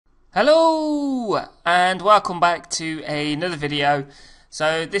Hello and welcome back to another video.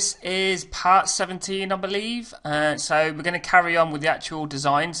 So this is part 17, I believe. So we're going to carry on with the actual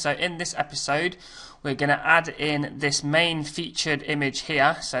design. So in this episode we're going to add in this main featured image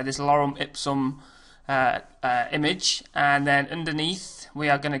here, so this lorem ipsum image, and then underneath we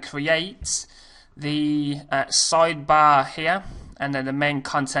are going to create the sidebar here, and then the main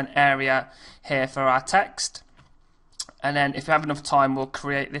content area here for our text. And then if we have enough time we'll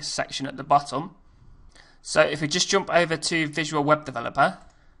create this section at the bottom. So if we just jump over to Visual Web Developer,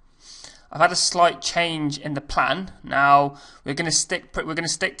 I've had a slight change in the plan. Now we're going to stick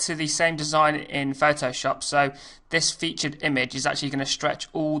to the same design in Photoshop. So this featured image is actually going to stretch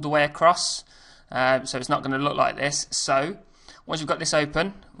all the way across. So it's not going to look like this. So once we've got this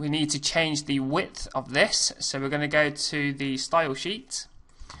open, we need to change the width of this. So we're going to go to the style sheet,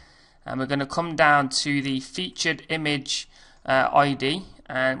 and we're going to come down to the featured image ID,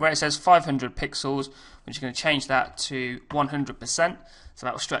 and where it says 500 pixels, we're just going to change that to 100%. So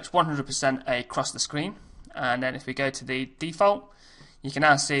that will stretch 100% across the screen. And then if we go to the default, you can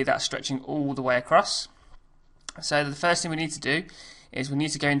now see that stretching all the way across. So the first thing we need to do is we need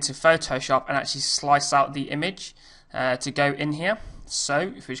to go into Photoshop and actually slice out the image to go in here.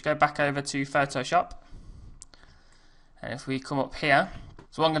 So if we just go back over to Photoshop, and if we come up here,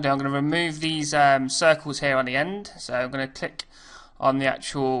 so what I'm going to do, I'm going to remove these circles here on the end. So I'm going to click on the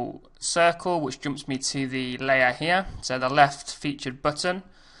actual circle, which jumps me to the layer here. So the left featured button,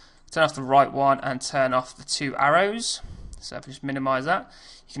 turn off the right one and turn off the two arrows. So if we just minimize that,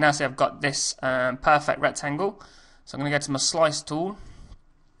 you can now see I've got this perfect rectangle. So I'm going to go to my slice tool,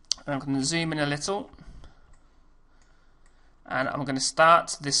 and I'm going to zoom in a little, and I'm going to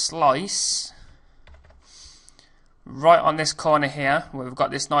start this slice right on this corner here where we've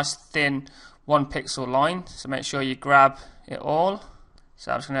got this nice thin 1 pixel line. So make sure you grab it all.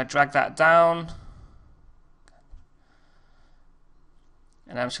 So I'm just going to drag that down,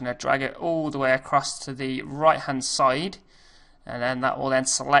 and I'm just going to drag it all the way across to the right hand side, and then that will then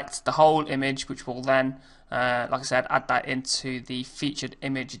select the whole image, which will then like I said, add that into the featured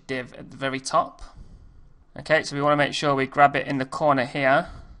image div at the very top. Okay, so we want to make sure we grab it in the corner here.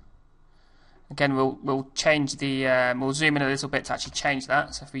 Again, we'll change the we'll zoom in a little bit to actually change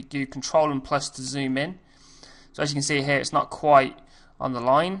that. So if we do Control and plus to zoom in, so as you can see here, it's not quite on the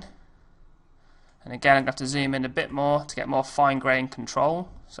line. And again, I'm going to have to zoom in a bit more to get more fine grain control.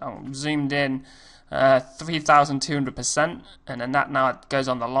 So I'm zoomed in 3,200%, and then that now goes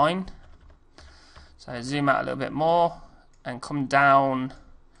on the line. So I zoom out a little bit more and come down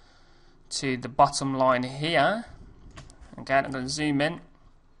to the bottom line here. Again, I'm going to zoom in.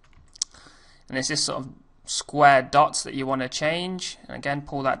 And it's this sort of square dots that you want to change, and again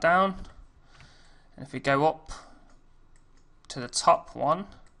pull that down, and if we go up to the top one,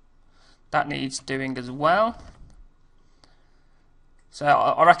 that needs doing as well. So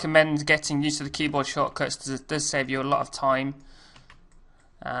I recommend getting used to the keyboard shortcuts, because it does save you a lot of time.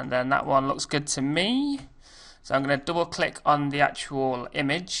 And then that one looks good to me, so I'm going to double click on the actual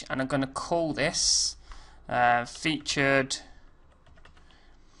image, and I'm going to call this featured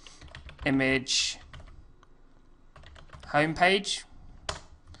image homepage.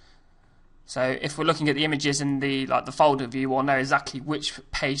 So if we're looking at the images in the the folder view, we'll know exactly which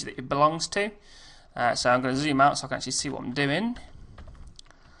page that it belongs to. So I'm going to zoom out so I can actually see what I'm doing.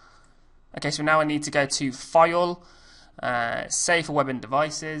 Okay, so now I need to go to File, Save for Web and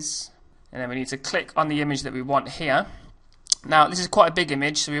Devices, and then we need to click on the image that we want here. Now this is quite a big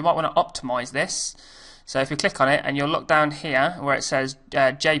image, so we might want to optimize this. So if you click on it and you'll look down here where it says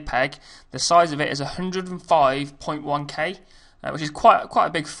JPEG, the size of it is 105.1K, which is quite a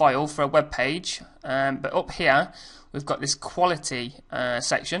big file for a web page. But up here we've got this quality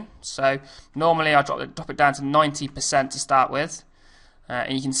section. So normally I drop it down to 90% to start with,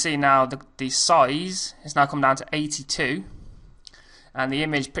 and you can see now the size has now come down to 82, and the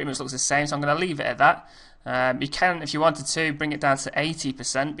image pretty much looks the same. So I'm going to leave it at that. You can, if you wanted to, bring it down to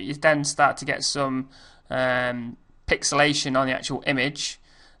 80%, but you then start to get some pixelation on the actual image.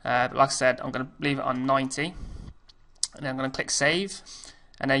 But like I said, I'm going to leave it on 90, and then I'm going to click Save.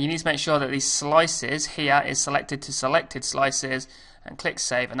 And then you need to make sure that these slices here is selected to Selected Slices, and click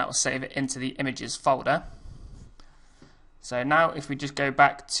Save, and that will save it into the Images folder. So now if we just go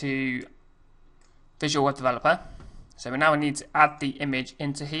back to Visual Web Developer, so now we need to add the image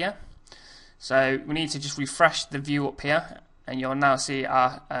into here. So we need to just refresh the view up here, and you'll now see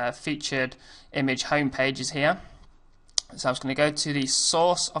our featured image home page is here. So I'm just going to go to the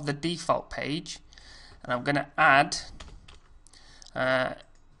source of the default page, and I'm going to add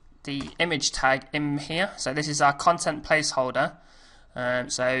the image tag in here. So this is our content placeholder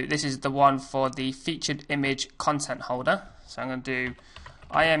So this is the one for the featured image content holder. So I'm going to do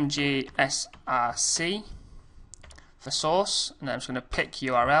img src for source, and then I'm just going to pick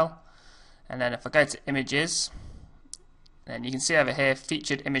URL, and then if I go to images, then you can see over here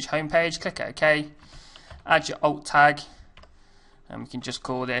featured image homepage, click OK, add your alt tag, and we can just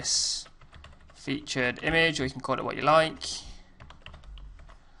call this featured image, or you can call it what you like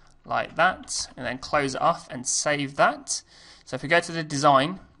that, and then close it off and save that. So if we go to the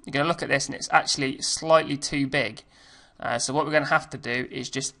design, you're going to look at this and it's actually slightly too big. So what we're going to have to do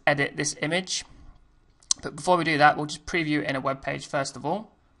is just edit this image. But before we do that, we'll just preview it in a web page first of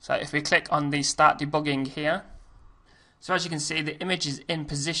all. So if we click on the start debugging here, so as you can see the image is in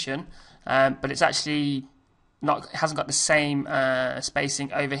position, but it's actually not, it hasn't got the same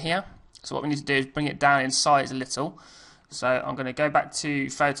spacing over here. So what we need to do is bring it down in size a little. So I'm going to go back to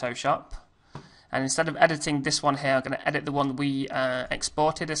Photoshop, and instead of editing this one here, I'm going to edit the one we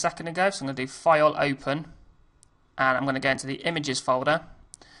exported a second ago. So I'm going to do File, Open, and I'm going to go into the Images folder,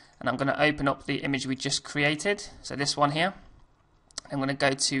 and I'm going to open up the image we just created. So this one here. I'm going to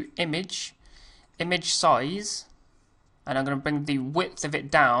go to Image, Image Size, and I'm going to bring the width of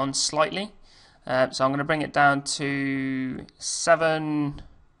it down slightly. So I'm going to bring it down to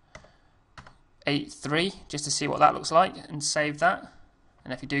 783 just to see what that looks like, and save that.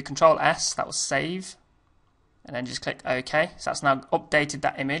 And if you do Control S, that will save, and then just click OK. So that's now updated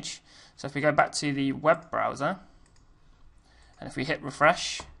that image. So if we go back to the web browser, and if we hit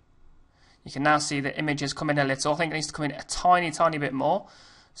refresh, you can now see the image has come in a little. I think it needs to come in a tiny bit more.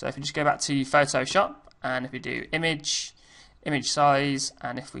 So if we just go back to Photoshop, and if we do image, image size,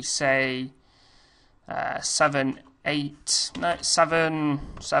 and if we say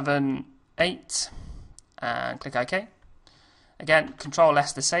 778, and click OK. Again, Control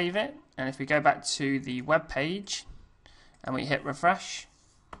S to save it, and if we go back to the web page and we hit refresh,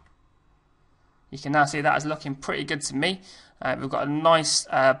 you can now see that is looking pretty good to me. We've got a nice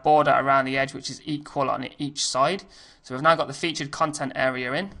border around the edge which is equal on each side. So we've now got the featured content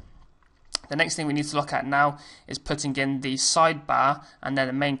area in. The next thing we need to look at now is putting in the sidebar and then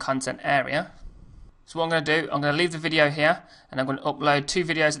the main content area. So what I'm going to do, I'm going to leave the video here, and I'm going to upload 2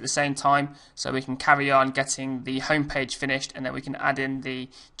 videos at the same time so we can carry on getting the home page finished, and then we can add in the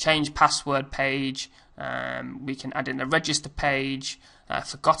change password page, we can add in the register page,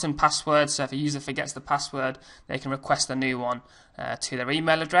 forgotten password, so if a user forgets the password they can request a new one to their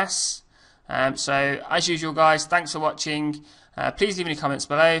email address. So as usual guys, thanks for watching. Please leave any comments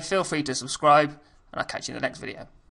below, feel free to subscribe, and I'll catch you in the next video.